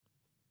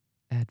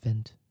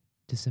Advent,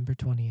 December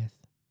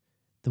 20th,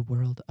 the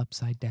world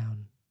upside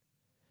down.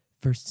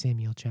 1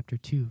 Samuel chapter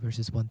 2,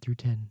 verses 1 through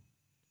 10.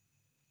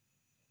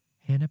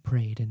 Hannah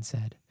prayed and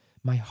said,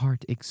 "My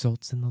heart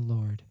exults in the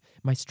Lord.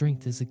 My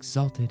strength is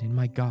exalted in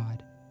my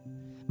God.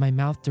 My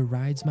mouth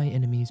derides my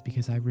enemies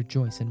because I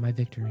rejoice in my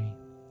victory.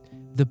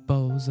 The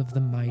bows of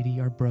the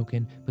mighty are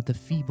broken, but the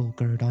feeble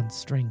gird on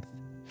strength.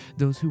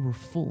 Those who were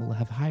full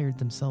have hired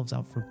themselves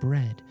out for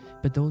bread,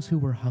 but those who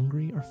were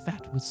hungry are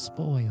fat with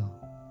spoil.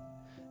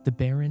 The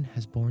barren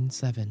has borne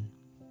 7,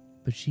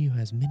 but she who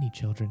has many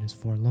children is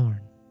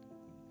forlorn."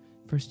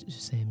 1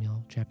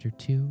 Samuel chapter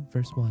 2,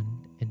 verse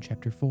 1, and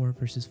chapter 4,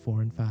 verses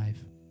 4 and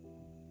 5.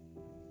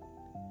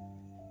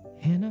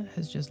 Hannah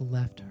has just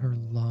left her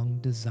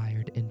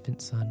long-desired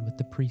infant son with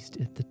the priest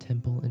at the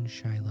temple in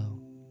Shiloh.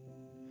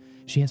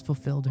 She has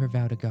fulfilled her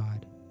vow to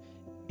God.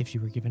 If she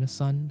were given a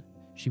son,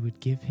 she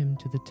would give him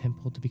to the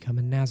temple to become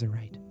a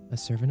Nazirite, a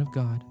servant of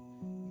God,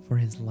 for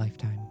his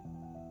lifetime.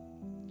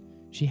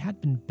 She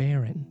had been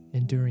barren,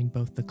 enduring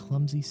both the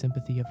clumsy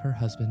sympathy of her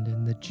husband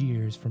and the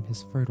jeers from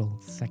his fertile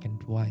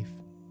second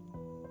wife.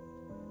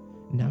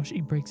 Now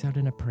she breaks out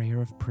in a prayer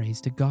of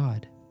praise to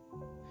God.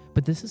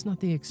 But this is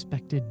not the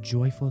expected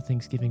joyful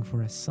thanksgiving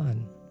for a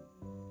son.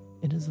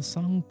 It is a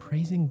song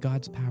praising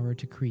God's power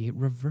to create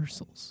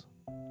reversals.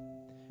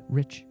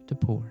 Rich to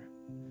poor,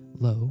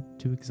 low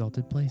to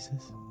exalted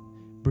places,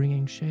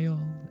 bringing Sheol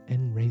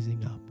and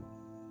raising up.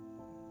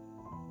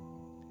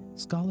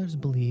 Scholars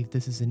believe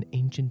this is an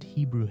ancient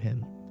Hebrew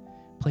hymn,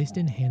 placed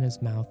in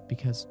Hannah's mouth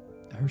because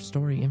her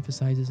story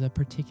emphasizes a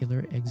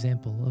particular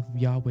example of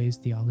Yahweh's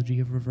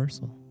theology of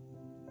reversal.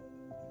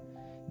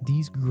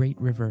 These great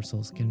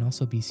reversals can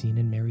also be seen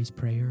in Mary's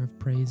prayer of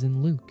praise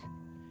in Luke,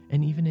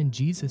 and even in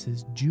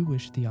Jesus'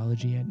 Jewish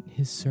theology at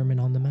his Sermon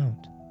on the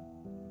Mount.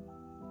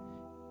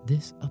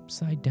 This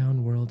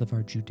upside-down world of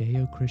our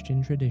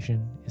Judeo-Christian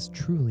tradition is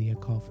truly a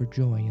call for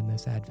joy in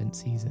this Advent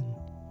season,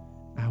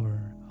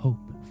 our hope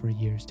for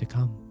years to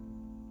come.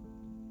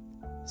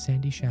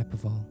 Sandy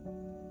Shapoval,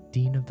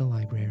 Dean of the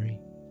Library,